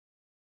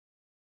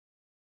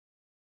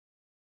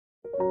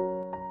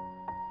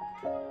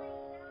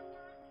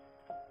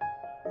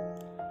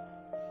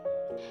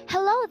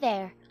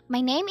there,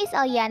 my name is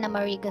Aliana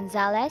Marie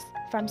Gonzalez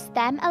from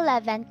STEM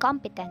 11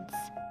 Competence.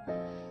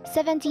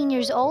 17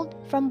 years old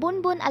from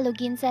Bunbun,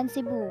 Aluginsan,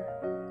 Cebu.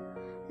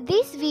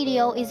 This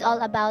video is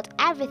all about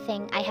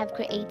everything I have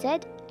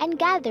created and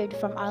gathered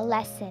from our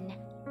lesson,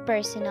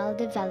 Personal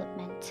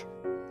Development.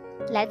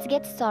 Let's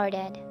get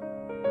started.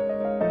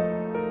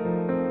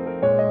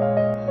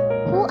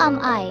 Who am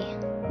I?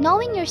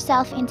 Knowing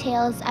yourself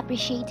entails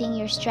appreciating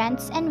your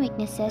strengths and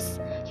weaknesses,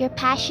 your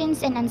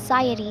passions and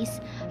anxieties,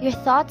 your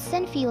thoughts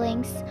and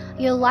feelings,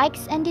 your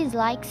likes and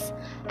dislikes,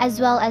 as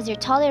well as your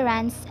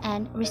tolerance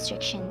and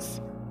restrictions.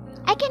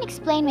 I can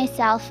explain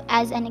myself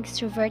as an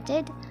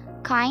extroverted,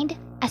 kind,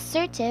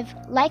 assertive,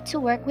 like to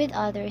work with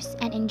others,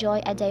 and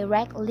enjoy a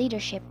direct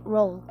leadership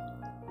role.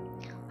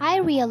 I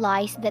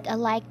realize that I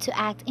like to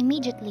act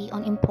immediately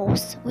on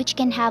impulse, which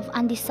can have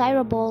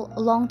undesirable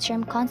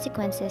long-term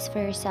consequences for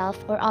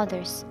yourself or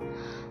others.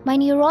 My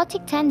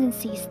neurotic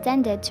tendencies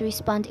tended to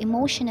respond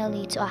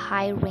emotionally to a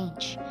high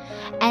range,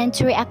 and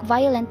to react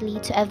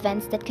violently to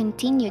events that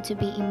continue to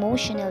be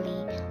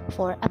emotionally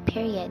for a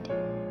period.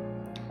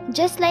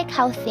 Just like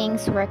how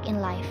things work in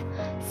life,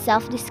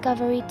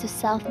 self-discovery to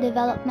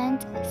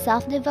self-development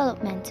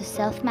to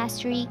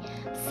self-mastery,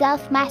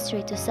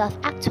 self-mastery to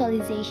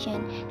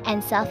self-actualization,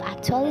 and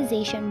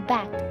self-actualization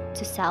back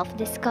to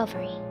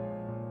self-discovery.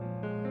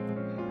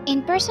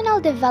 In personal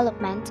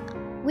development,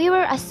 we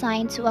were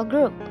assigned to a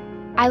group.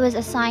 I was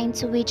assigned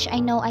to which I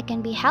know I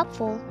can be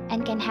helpful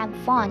and can have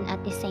fun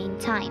at the same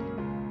time.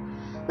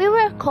 We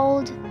were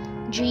called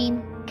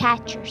dream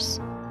catchers.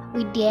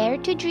 We dare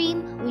to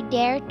dream, we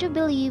dare to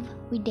believe,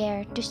 we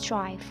dare to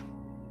strive.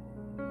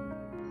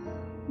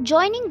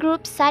 Joining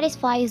groups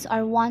satisfies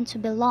our want to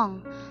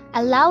belong,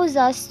 allows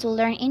us to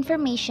learn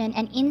information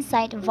and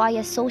insight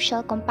via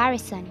social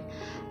comparison,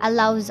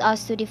 allows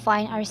us to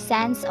define our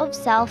sense of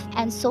self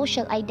and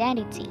social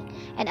identity,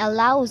 and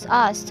allows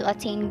us to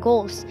attain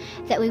goals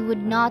that we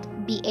would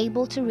not be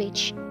able to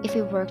reach if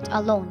we worked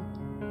alone.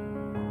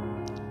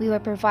 We were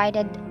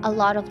provided a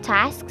lot of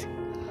tasks,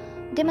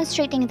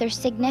 demonstrating their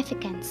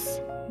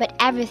significance, but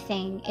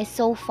everything is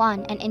so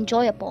fun and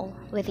enjoyable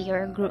with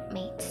your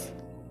groupmates.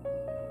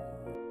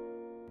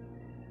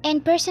 In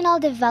personal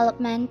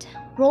development,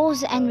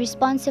 roles and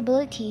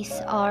responsibilities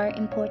are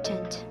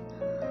important.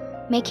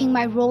 Making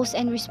my roles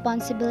and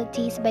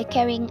responsibilities by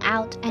carrying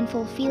out and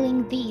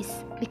fulfilling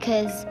these,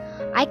 because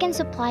I can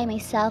supply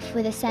myself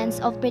with a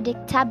sense of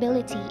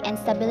predictability and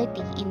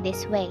stability in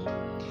this way.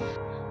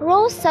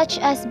 Roles such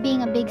as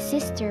being a big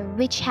sister,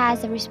 which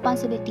has the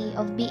responsibility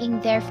of being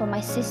there for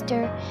my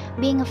sister,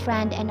 being a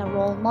friend and a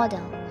role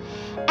model.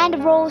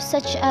 And roles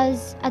such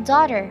as a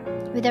daughter,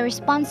 with the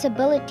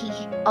responsibility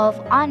of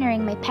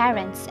honoring my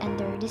parents and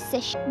their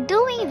decisions.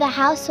 Doing the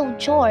household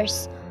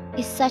chores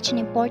is such an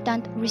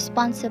important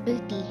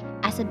responsibility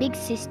as a big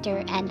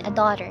sister and a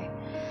daughter.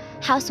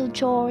 Household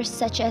chores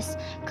such as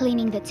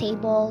cleaning the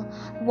table,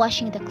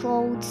 washing the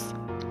clothes,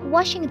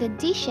 washing the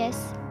dishes,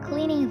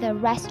 cleaning the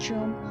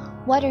restroom,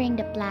 watering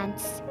the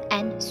plants,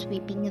 and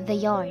sweeping the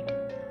yard.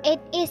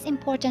 It is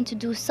important to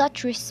do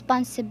such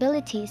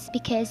responsibilities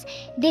because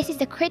this is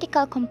the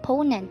critical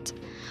component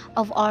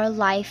of our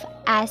life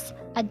as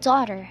a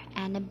daughter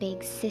and a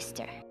big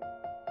sister.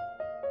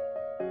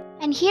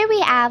 And here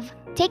we have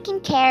taking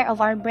care of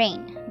our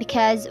brain,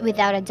 because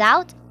without a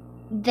doubt,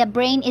 the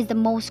brain is the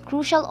most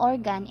crucial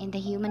organ in the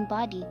human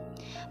body,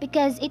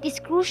 because it is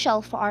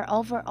crucial for our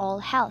overall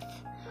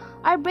health.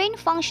 Our brain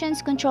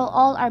functions control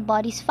all our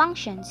body's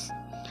functions,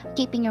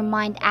 keeping your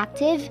mind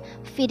active,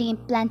 feeding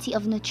it plenty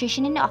of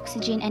nutrition and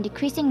oxygen, and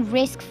decreasing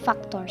risk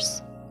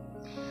factors.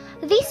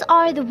 These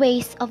are the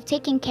ways of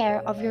taking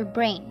care of your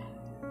brain.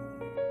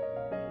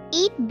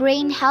 Eat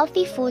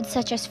brain-healthy foods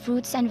such as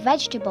fruits and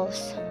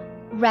vegetables.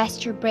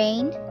 Rest your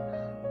brain.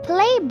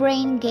 Play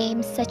brain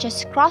games such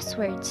as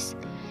crosswords.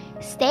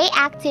 Stay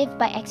active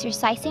by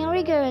exercising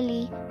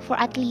regularly for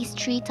at least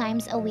 3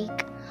 times a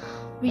week.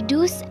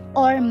 Reduce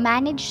or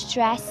manage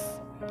stress,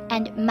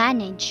 and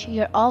manage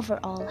your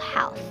overall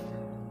health.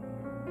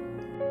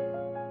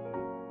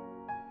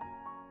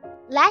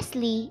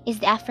 Lastly is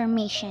the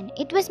affirmation.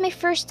 It was my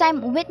first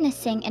time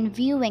witnessing and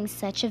viewing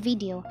such a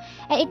video,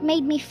 and it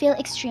made me feel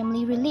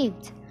extremely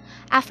relieved.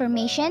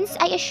 Affirmations,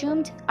 I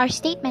assumed, are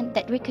statements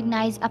that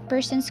recognize a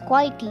person's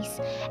qualities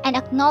and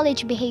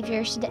acknowledge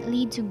behaviors that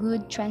lead to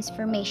good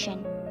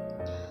transformation.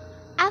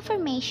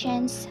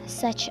 Affirmations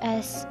such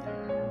as,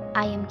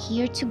 I am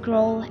here to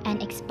grow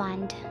and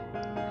expand.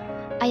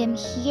 I am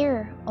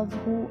here of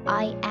who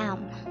I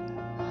am.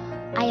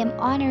 I am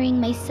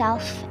honoring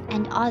myself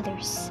and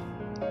others.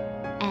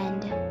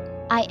 And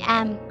I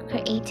am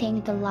creating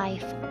the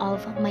life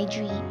of my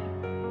dream.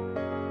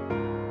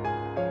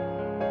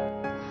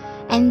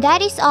 And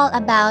that is all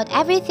about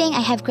everything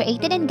I have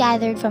created and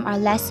gathered from our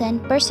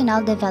lesson,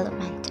 Personal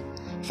Development.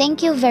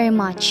 Thank you very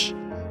much.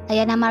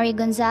 Aliana Marie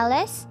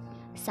Gonzalez,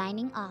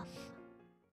 signing off.